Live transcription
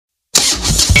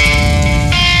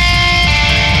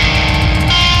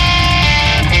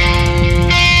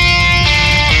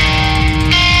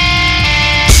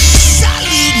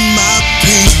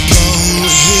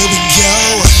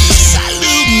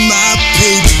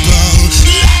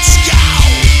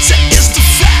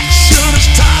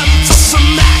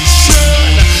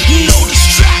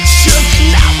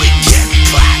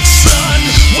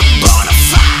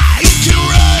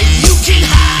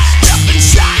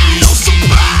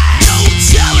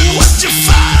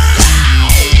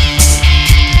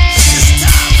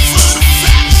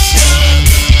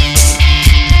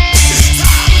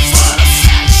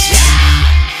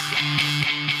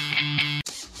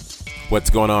What's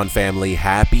going on, family?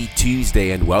 Happy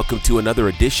Tuesday and welcome to another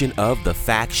edition of The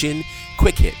Faction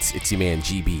Quick Hits. It's your man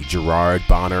GB, Gerard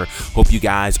Bonner. Hope you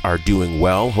guys are doing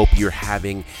well. Hope you're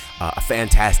having a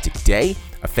fantastic day,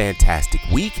 a fantastic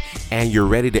week, and you're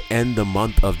ready to end the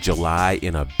month of July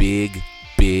in a big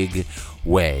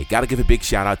way. Got to give a big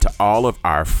shout out to all of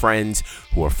our friends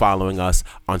who are following us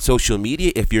on social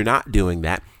media. If you're not doing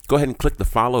that, go ahead and click the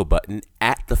follow button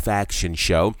at The Faction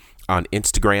Show on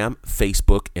Instagram,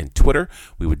 Facebook, and Twitter.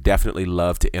 We would definitely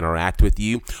love to interact with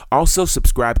you. Also,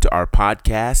 subscribe to our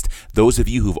podcast. Those of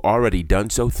you who've already done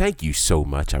so, thank you so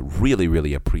much. I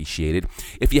really appreciate it.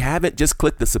 If you haven't, just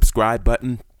click the subscribe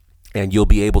button and you'll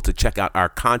be able to check out our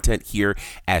content here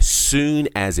as soon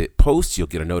as it posts. You'll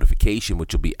get a notification,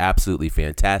 which will be absolutely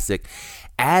fantastic.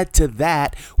 Add to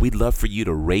that, we'd love for you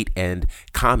to rate and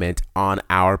comment on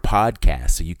our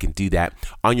podcast. So you can do that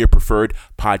on your preferred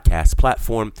podcast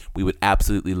platform. We would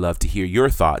absolutely love to hear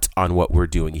your thoughts on what we're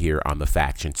doing here on The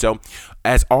Faction. So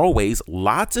as always,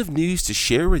 lots of news to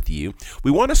share with you.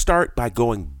 We want to start by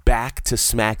going back to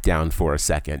SmackDown for a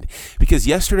second, because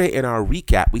yesterday in our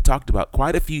recap, we talked about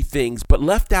quite a few things, but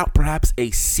left out perhaps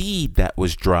a seed that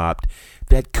was dropped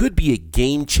that could be a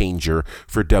game changer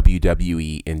for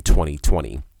WWE in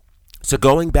 2020. So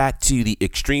going back to the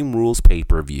Extreme Rules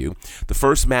pay-per-view, the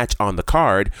first match on the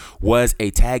card was a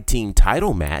tag team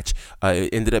title match.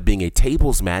 It ended up being a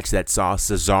tables match that saw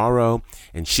Cesaro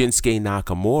and Shinsuke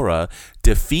Nakamura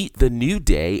defeat the New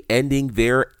Day, ending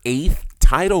their 8th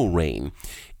title reign.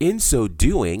 In so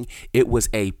doing, it was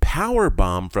a power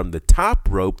bomb from the top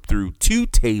rope through 2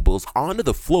 tables onto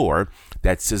the floor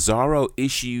that Cesaro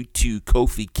issued to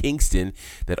Kofi Kingston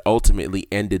that ultimately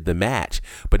ended the match.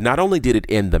 But not only did it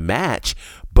end the match,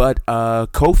 but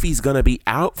Kofi's going to be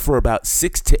out for about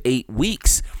 6 to 8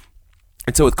 weeks.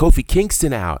 And so with Kofi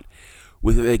Kingston out,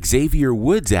 with Xavier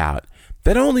Woods out,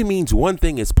 that only means one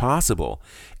thing is possible.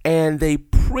 And they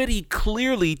pretty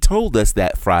clearly told us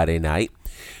that Friday night,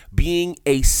 being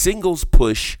a singles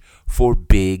push for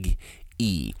Big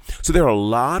E. So there are a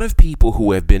lot of people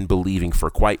who have been believing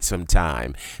for quite some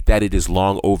time that it is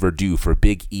long overdue for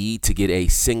Big E to get a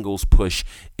singles push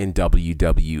in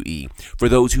WWE. For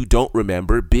those who don't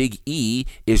remember, Big E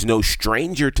is no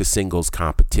stranger to singles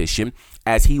competition,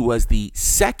 as he was the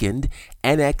 2nd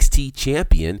NXT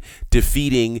champion,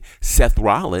 defeating Seth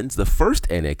Rollins, the first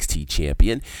NXT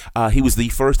champion. He was the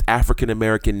first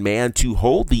African-American man to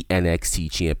hold the NXT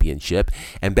championship.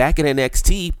 And back in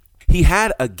NXT, he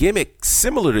had a gimmick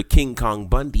similar to King Kong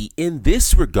Bundy in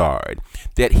this regard,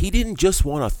 that he didn't just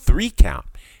want a 3 count,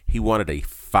 he wanted a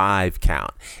 5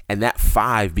 count. And that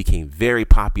 5 became very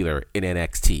popular in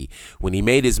NXT. When he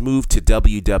made his move to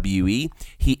WWE,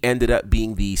 he ended up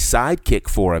being the sidekick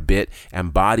for a bit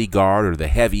and bodyguard or the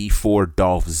heavy for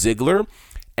Dolph Ziggler.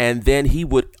 And then he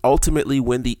would ultimately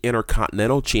win the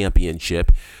Intercontinental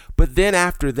Championship. But then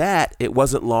after that, it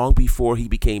wasn't long before he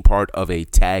became part of a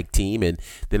tag team. And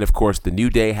then, of course, the New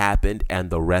Day happened and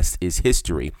the rest is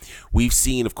history. We've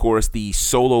seen, of course, the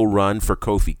solo run for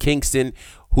Kofi Kingston.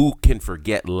 Who can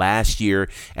forget last year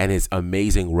and his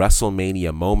amazing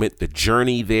WrestleMania moment, the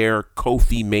journey there,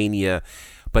 Kofi Mania.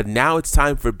 But now it's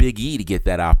time for Big E to get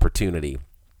that opportunity.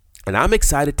 And I'm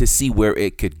excited to see where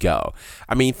it could go.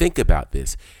 I mean, think about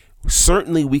this.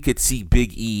 Certainly we could see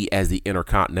Big E as the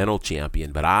Intercontinental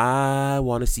Champion, but I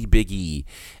want to see Big E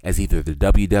as either the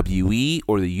WWE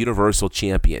or the Universal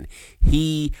Champion.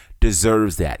 He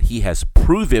deserves that. He has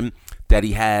proven that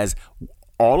he has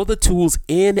all of the tools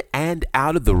in and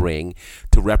out of the ring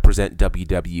to represent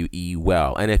WWE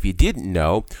well. And if you didn't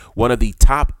know, one of the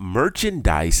top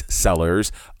merchandise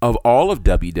sellers of all of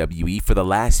WWE for the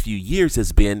last few years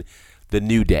has been the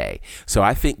New Day. So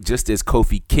I think just as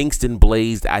Kofi Kingston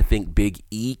blazed, I think Big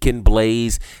E can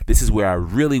blaze. This is where I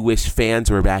really wish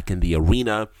fans were back in the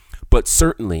arena. But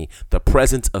certainly the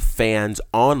presence of fans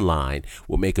online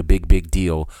will make a big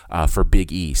deal for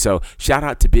Big E. So shout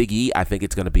out to Big E. I think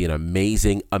it's going to be an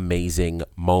amazing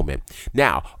moment.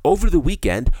 Now, over the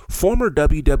weekend, former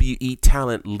WWE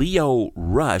talent Lio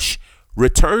Rush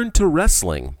returned to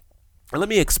wrestling. Let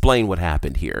me explain what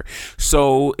happened here.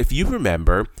 So if you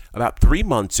remember, about 3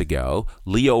 months ago,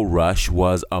 Lio Rush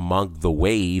was among the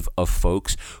wave of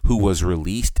folks who was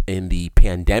released in the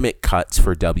pandemic cuts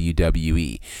for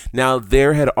WWE. Now,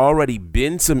 there had already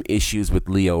been some issues with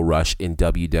Lio Rush in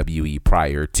WWE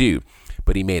prior to,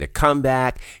 but he made a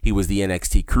comeback. He was the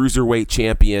NXT Cruiserweight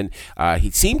champion.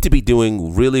 He seemed to be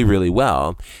doing really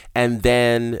well. And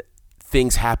then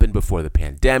things happened before the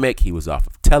pandemic. He was off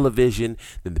of television.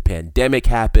 Then the pandemic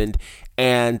happened.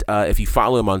 And if you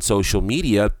follow him on social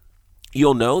media,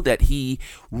 you'll know that he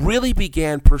really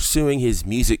began pursuing his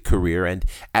music career and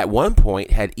at one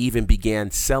point had even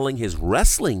began selling his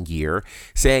wrestling gear,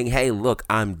 saying, hey, look,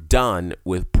 I'm done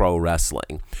with pro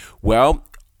wrestling. Well,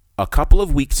 a couple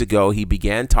of weeks ago, he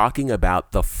began talking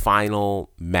about the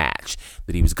final match,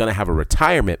 that he was going to have a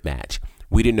retirement match.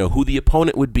 We didn't know who the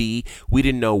opponent would be. We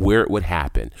didn't know where it would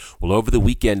happen. Well, over the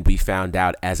weekend, we found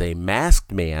out as a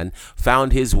masked man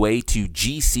found his way to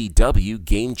GCW,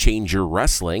 Game Changer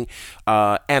Wrestling,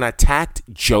 and attacked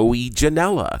Joey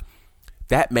Janela.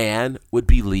 That man would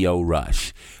be Lio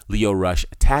Rush. Lio Rush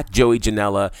attacked Joey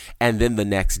Janela, and then the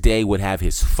next day would have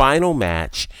his final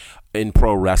match in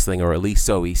pro wrestling, or at least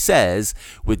so he says,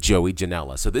 with Joey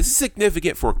Janela. So this is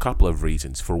significant for a couple of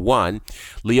reasons. For one,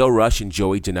 Lio Rush and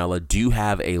Joey Janela do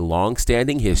have a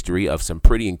long-standing history of some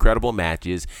pretty incredible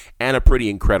matches and a pretty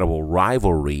incredible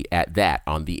rivalry at that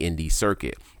on the indie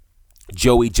circuit.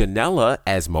 Joey Janela,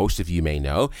 as most of you may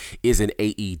know, is an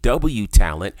AEW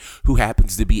talent who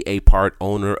happens to be a part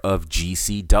owner of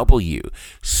GCW.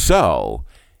 So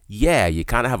yeah, you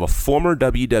kind of have a former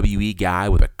WWE guy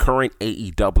with a current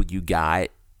AEW guy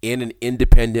in an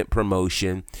independent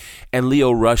promotion, and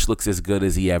Lio Rush looks as good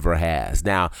as he ever has.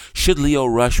 Now, should Lio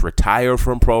Rush retire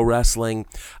from pro wrestling?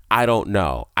 I don't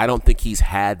know. I don't think he's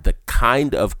had the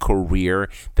kind of career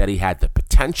that he had the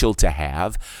potential to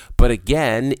have. But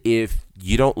again, if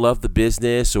you don't love the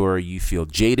business or you feel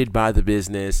jaded by the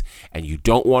business and you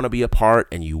don't want to be a part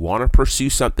and you want to pursue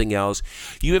something else,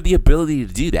 you have the ability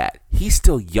to do that. He's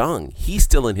still young. He's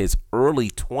still in his early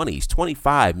 20s,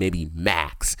 25 maybe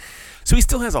max. So he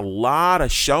still has a lot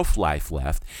of shelf life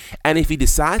left. And if he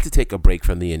decides to take a break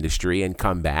from the industry and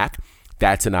come back,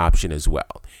 that's an option as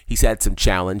well. He's had some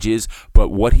challenges, but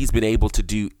what he's been able to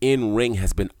do in ring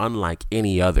has been unlike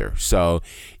any other. So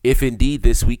if indeed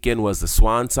this weekend was the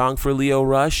swan song for Lio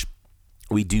Rush,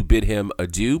 we do bid him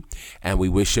adieu and we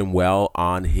wish him well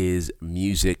on his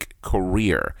music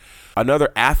career.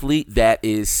 Another athlete that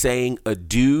is saying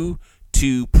adieu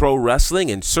to pro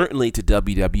wrestling and certainly to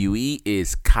WWE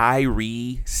is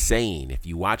Kairi Sane. If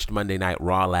you watched Monday Night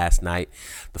Raw last night,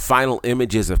 the final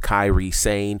images of Kairi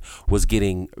Sane was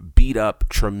getting beat up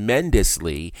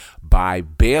tremendously by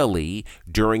Bayley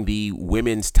during the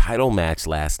women's title match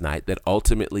last night that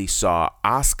ultimately saw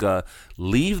Asuka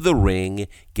leave the ring,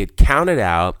 get counted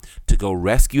out to go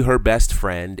rescue her best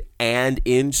friend, and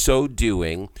in so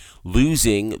doing,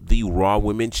 losing the Raw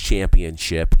Women's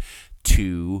Championship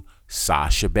to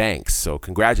Sasha Banks. So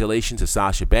congratulations to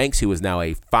Sasha Banks, who is now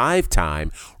a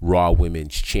 5-time Raw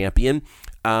Women's Champion.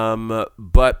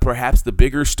 But perhaps the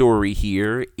bigger story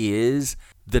here is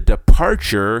the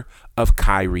departure of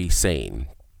Kairi Sane.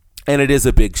 And it is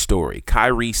a big story.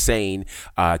 Kairi Sane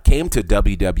came to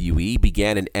WWE,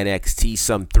 began in NXT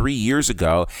some 3 years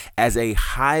ago as a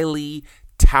highly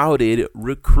touted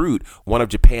recruit, one of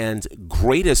Japan's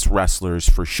greatest wrestlers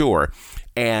for sure.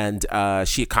 And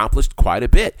she accomplished quite a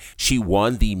bit. She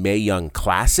won the Mae Young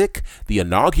Classic, the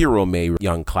inaugural Mae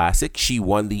Young Classic. She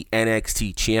won the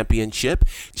NXT Championship.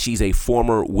 She's a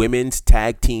former women's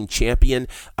tag team champion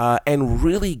and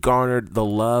really garnered the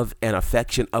love and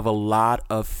affection of a lot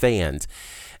of fans.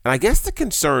 And I guess the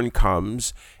concern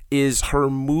comes is her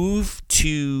move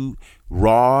to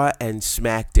Raw and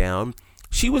SmackDown.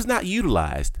 She was not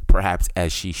utilized, perhaps,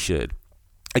 as she should.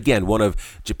 Again, one of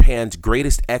Japan's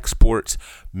greatest exports,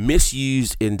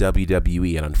 misused in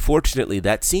WWE. And unfortunately,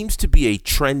 that seems to be a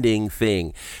trending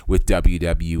thing with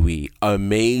WWE.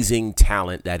 Amazing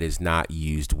talent that is not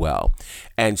used well.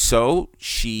 And so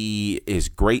she is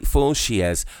grateful. She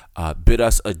has bid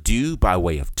us adieu by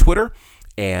way of Twitter.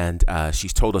 And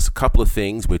she's told us a couple of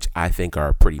things which I think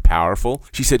are pretty powerful.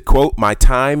 She said, quote, "My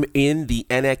time in the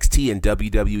NXT and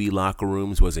WWE locker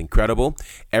rooms was incredible.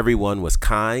 Everyone was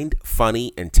kind,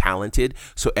 funny, and talented,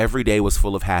 so every day was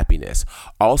full of happiness.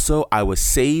 Also, I was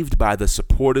saved by the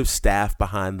supportive staff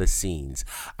behind the scenes.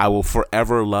 I will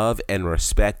forever love and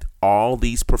respect all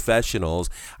these professionals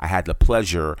I had the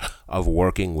pleasure of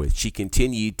working with." She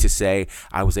continued to say,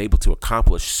 "I was able to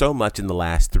accomplish so much in the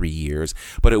last 3 years,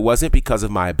 but it wasn't because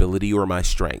of my ability or my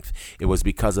strength. It was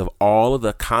because of all of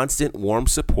the constant warm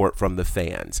support from the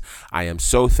fans. I am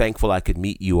so thankful I could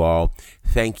meet you all.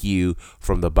 Thank you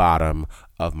from the bottom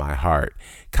of my heart."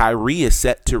 Kairi is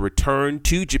set to return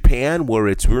to Japan, where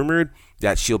it's rumored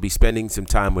that she'll be spending some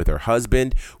time with her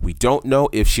husband. We don't know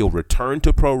if she'll return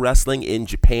to pro wrestling in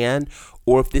Japan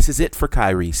or if this is it for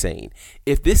Kairi Sane.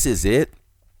 If this is it,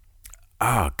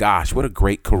 Oh, gosh, what a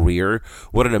great career.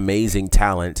 What an amazing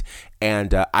talent.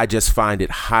 And I just find it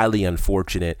highly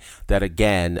unfortunate that,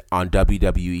 again, on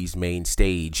WWE's main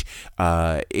stage,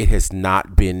 it has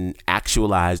not been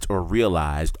actualized or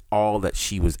realized all that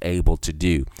she was able to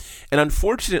do. And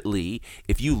unfortunately,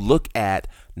 if you look at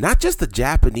not just the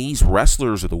Japanese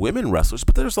wrestlers or the women wrestlers,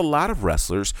 but there's a lot of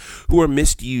wrestlers who are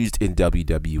misused in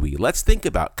WWE. Let's think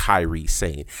about Kairi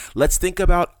Sane. Let's think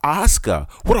about Asuka.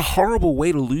 What a horrible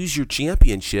way to lose your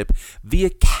championship via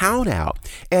countout.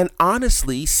 And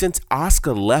honestly, since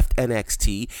Asuka left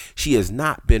NXT, she has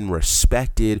not been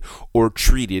respected or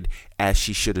treated as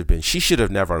she should have been. She should have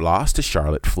never lost to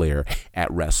Charlotte Flair at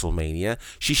WrestleMania.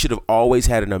 She should have always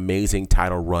had an amazing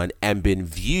title run and been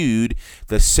viewed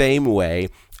the same way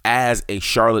as a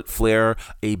Charlotte Flair,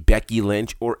 a Becky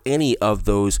Lynch, or any of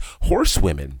those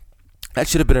horsewomen. That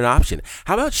should have been an option.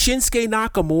 How about Shinsuke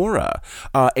Nakamura,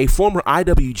 a former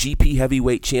IWGP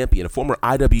Heavyweight Champion, a former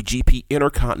IWGP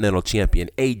Intercontinental Champion,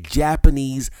 a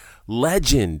Japanese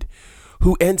legend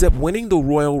who ends up winning the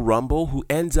Royal Rumble, who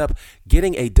ends up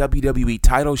getting a WWE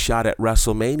title shot at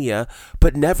WrestleMania,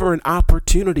 but never an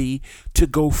opportunity to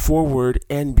go forward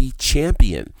and be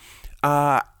champion.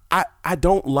 I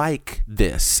don't like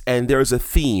this, and there's a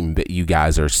theme that you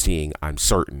guys are seeing, I'm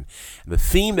certain. The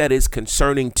theme that is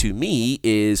concerning to me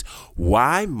is,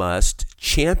 why must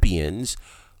champions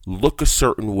look a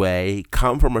certain way,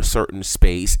 come from a certain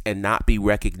space, and not be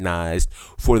recognized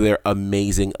for their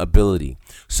amazing ability?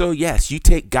 So yes, you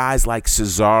take guys like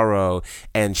Cesaro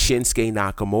and Shinsuke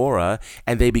Nakamura,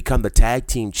 and they become the tag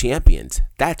team champions.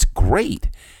 That's great.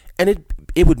 And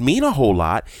it would mean a whole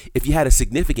lot if you had a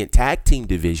significant tag team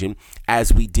division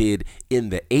as we did in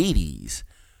the 80s.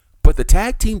 But the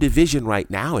tag team division right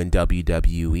now in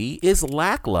WWE is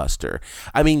lackluster.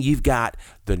 I mean, you've got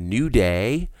the New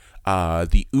Day.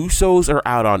 The Usos are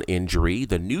out on injury.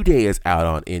 The New Day is out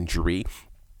on injury.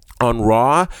 On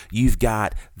Raw, you've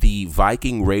got the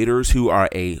Viking Raiders, who are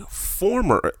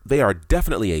they are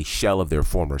definitely a shell of their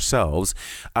former selves.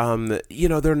 There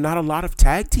are not a lot of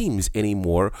tag teams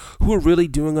anymore who are really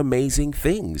doing amazing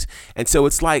things. And so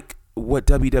it's like, what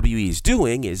WWE is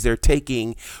doing is they're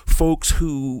taking folks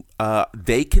who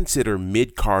they consider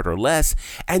mid-card or less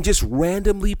and just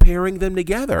randomly pairing them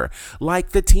together,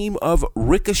 like the team of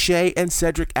Ricochet and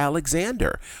Cedric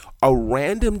Alexander. A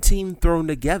random team thrown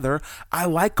together. I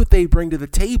like what they bring to the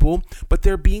table, but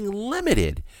they're being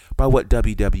limited by what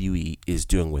WWE is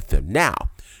doing with them. Now,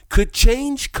 could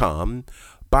change come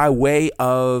by way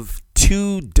of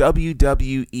two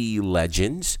WWE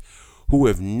legends who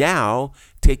have now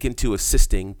taken to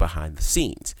assisting behind the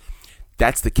scenes?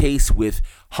 That's the case with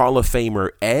Hall of Famer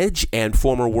Edge and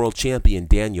former world champion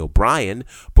Daniel Bryan,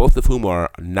 both of whom are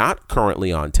not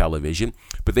currently on television,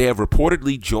 but they have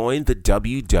reportedly joined the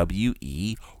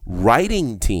WWE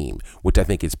writing team, which I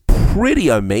think is pretty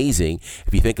amazing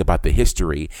if you think about the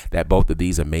history that both of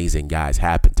these amazing guys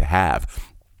happen to have.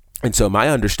 And so my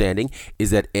understanding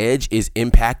is that Edge is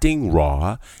impacting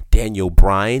Raw, Daniel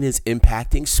Bryan is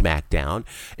impacting SmackDown.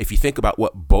 If you think about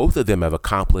what both of them have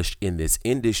accomplished in this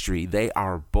industry, they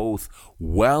are both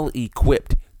well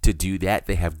equipped to do that.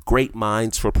 They have great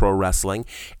minds for pro wrestling,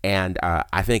 and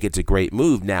I think it's a great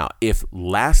move. Now, if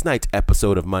last night's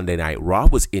episode of Monday Night Raw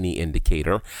was any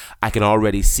indicator, I can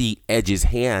already see Edge's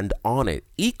hand on it.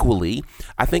 Equally,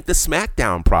 I think the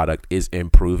SmackDown product is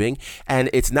improving, and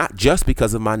it's not just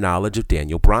because of my knowledge of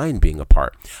Daniel Bryan being a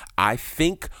part. I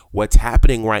think what's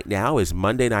happening right now is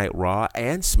Monday Night Raw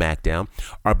and SmackDown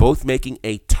are both making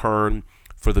a turn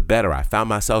for the better. I found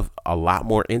myself a lot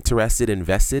more invested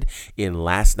in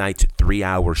last night's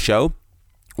 3-hour show,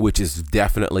 which is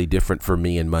definitely different for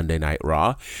me in Monday Night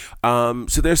Raw.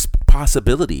 So there's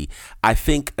possibility. I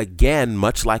think, again,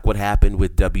 much like what happened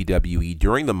with WWE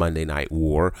during the Monday Night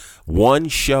War, one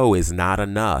show is not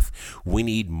enough. We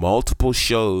need multiple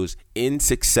shows in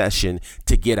succession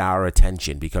to get our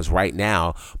attention, because right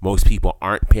now most people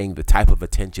aren't paying the type of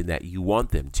attention that you want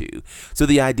them to. So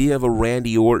the idea of a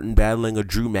Randy Orton battling a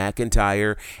Drew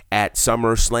McIntyre at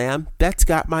SummerSlam, that's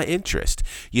got my interest.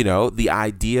 You know, the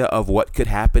idea of what could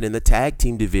happen in the tag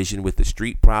team division with the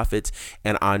Street Profits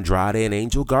and Andrade and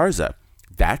Angel Garza,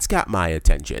 that's got my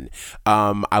attention.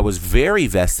 I was very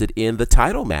vested in the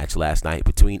title match last night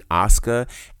between Asuka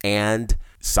and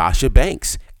Sasha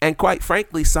Banks. And quite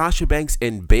frankly, Sasha Banks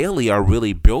and Bayley are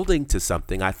really building to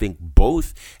something. I think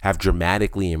both have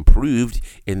dramatically improved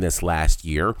in this last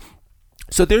year.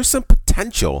 So there's some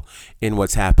potential in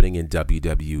what's happening in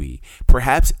WWE.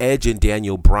 Perhaps Edge and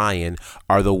Daniel Bryan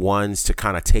are the ones to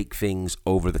kind of take things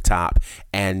over the top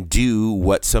and do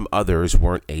what some others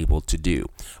weren't able to do.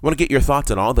 I want to get your thoughts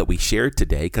on all that we shared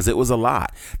today because it was a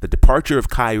lot. The departure of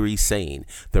Kairi Sane,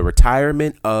 the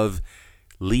retirement of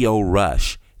Lio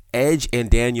Rush, Edge and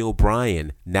Daniel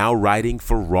Bryan now writing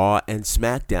for Raw and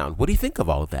SmackDown. What do you think of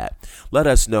all of that? Let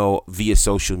us know via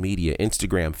social media,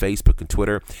 Instagram, Facebook, and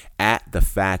Twitter at The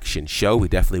Faction Show. We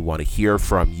definitely want to hear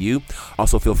from you.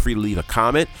 Also, feel free to leave a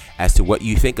comment as to what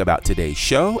you think about today's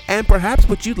show and perhaps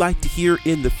what you'd like to hear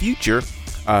in the future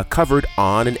covered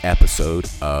on an episode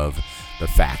of The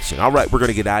Faction. All right, we're going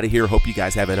to get out of here. Hope you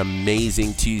guys have an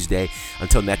amazing Tuesday.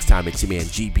 Until next time, it's your man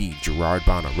GB Gerard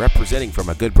Bonner representing for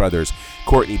my good brothers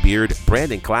Courtney Beard,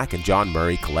 Brandon Clack, and John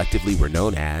Murray. Collectively, we're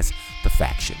known as The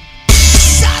Faction.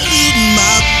 Salute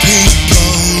my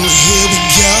people, here we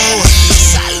go.